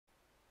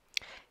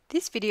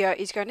This video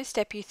is going to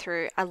step you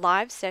through a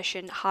live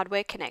session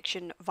hardware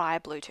connection via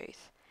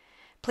Bluetooth.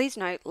 Please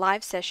note,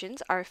 live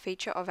sessions are a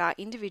feature of our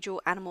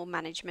individual animal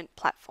management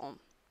platform.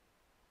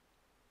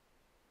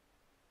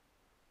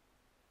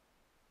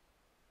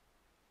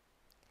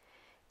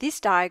 This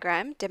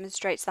diagram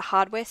demonstrates the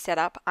hardware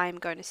setup I am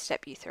going to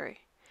step you through.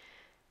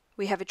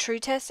 We have a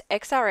TrueTest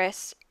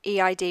XRS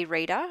EID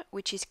reader,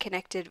 which is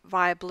connected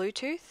via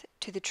Bluetooth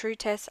to the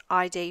TrueTest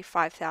ID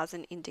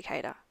 5000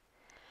 indicator.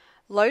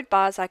 Load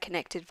bars are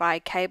connected via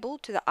cable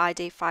to the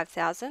ID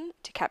 5000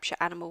 to capture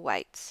animal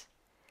weights.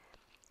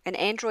 An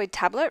Android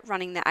tablet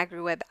running the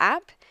AgriWebb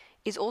app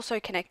is also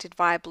connected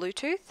via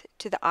Bluetooth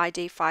to the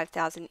ID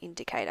 5000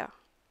 indicator.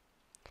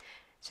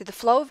 So the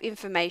flow of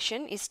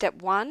information is step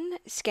 1,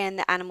 scan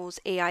the animal's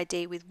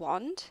EID with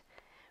wand,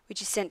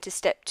 which is sent to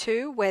step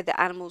 2, where the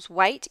animal's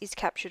weight is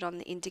captured on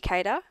the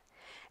indicator,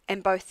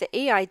 and both the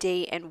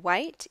EID and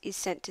weight is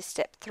sent to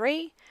step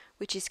 3,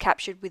 which is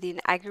captured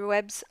within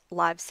AgriWebb's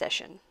live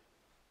session.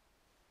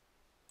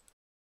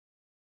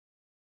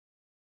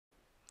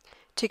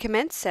 To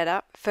commence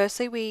setup,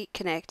 firstly we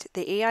connect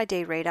the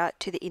EID reader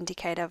to the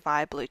indicator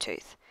via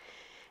Bluetooth.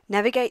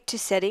 Navigate to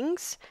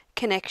Settings,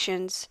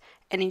 Connections,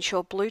 and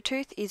ensure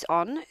Bluetooth is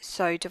on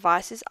so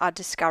devices are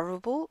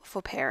discoverable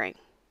for pairing.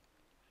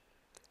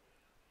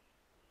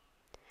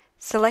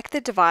 Select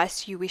the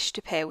device you wish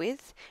to pair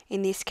with.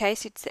 In this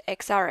case, it's the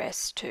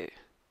XRS2.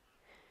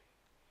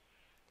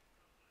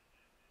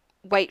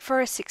 Wait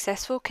for a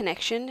successful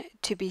connection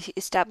to be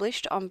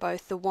established on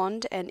both the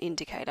wand and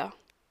indicator.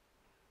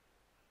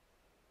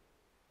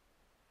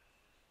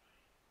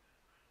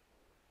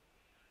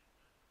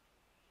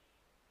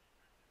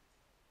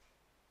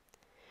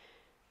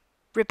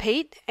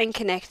 Repeat and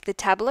connect the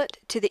tablet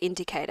to the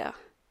indicator.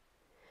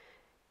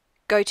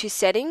 Go to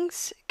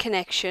Settings,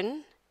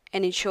 Connection,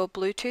 and ensure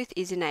Bluetooth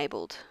is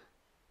enabled.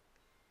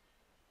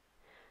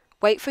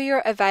 Wait for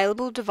your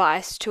available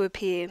device to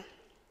appear.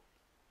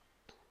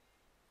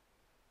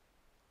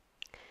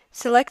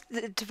 Select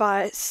the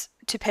device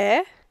to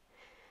pair.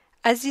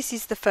 As this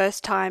is the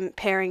first time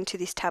pairing to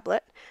this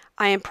tablet,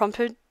 I am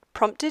prompted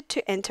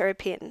to enter a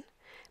PIN.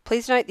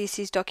 Please note this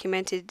is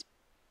documented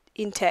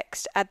in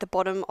text at the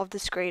bottom of the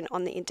screen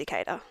on the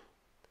indicator.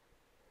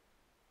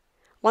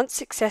 Once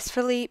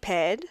successfully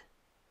paired,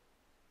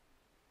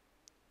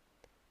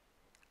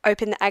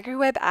 open the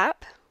AgriWebb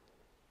app,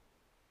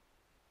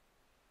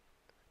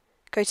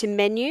 go to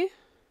Menu,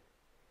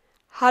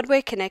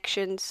 Hardware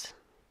Connections,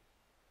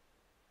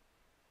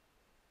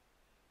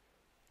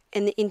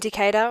 and the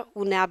indicator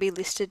will now be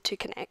listed to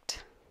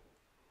connect.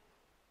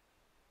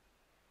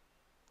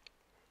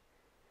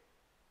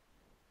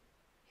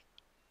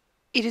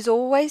 It is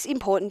always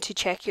important to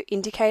check your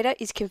indicator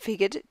is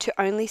configured to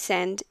only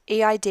send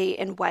EID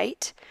and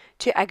weight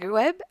to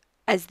AgriWebb,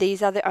 as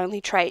these are the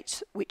only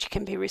traits which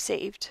can be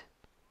received.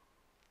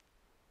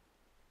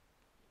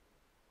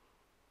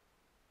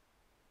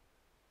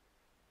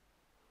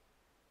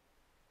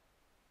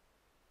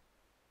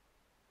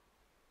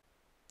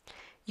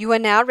 You are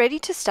now ready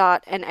to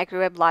start an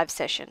AgriWebb live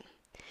session.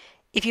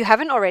 If you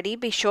haven't already,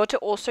 be sure to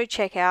also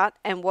check out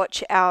and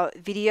watch our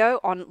video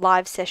on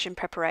live session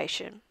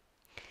preparation.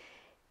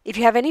 If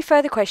you have any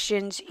further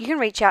questions, you can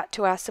reach out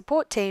to our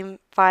support team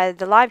via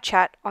the live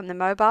chat on the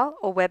mobile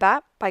or web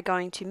app by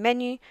going to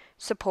Menu,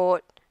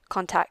 Support,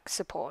 Contact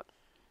Support.